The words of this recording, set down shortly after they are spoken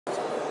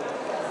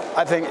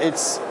I think it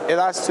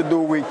has to do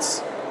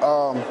with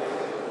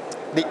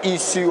the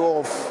issue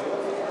of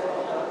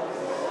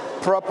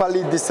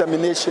properly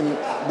disseminating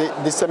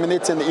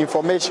the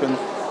information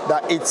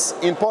that it's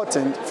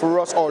important for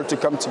us all to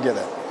come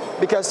together.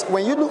 Because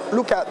when you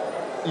look at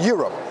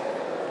Europe,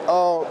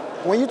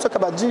 when you talk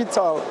about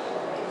digital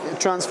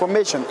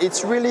transformation,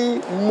 it's really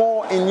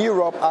more in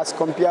Europe as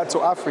compared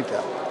to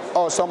Africa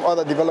or some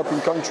other developing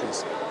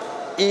countries.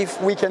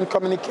 If we can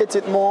communicate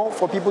it more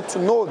for people to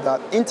know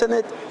that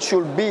internet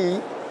should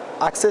be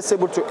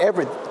accessible to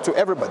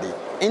everybody.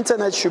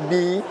 Internet should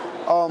be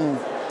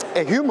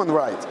a human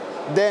right.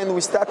 Then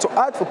we start to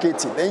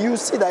advocate it. And you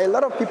see that a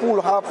lot of people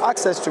will have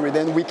access to it,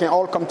 and we can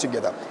all come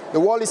together. The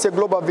world is a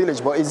global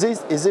village, but is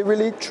it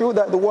really true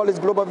that the world is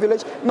a global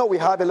village? No, we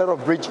have a lot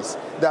of bridges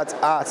that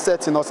are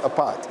setting us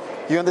apart.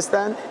 You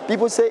understand?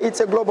 People say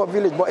it's a global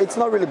village, but it's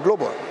not really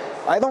global.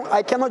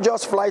 I cannot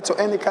just fly to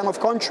any kind of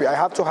country. I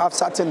have to have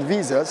certain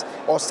visas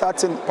or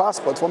certain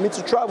passports for me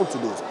to travel to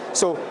those.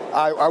 So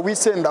are we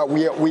saying that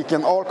we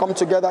can all come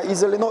together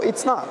easily? No,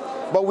 it's not.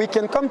 But we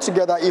can come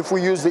together if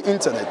we use the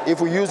internet, if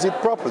we use it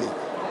properly.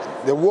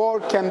 The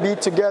world can be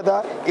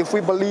together if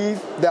we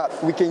believe that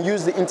we can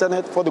use the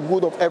internet for the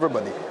good of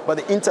everybody. But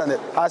the internet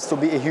has to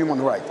be a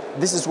human right.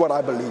 This is what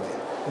I believe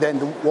in. Then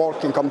the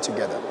world can come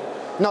together.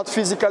 Not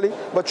physically,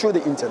 but through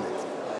the internet.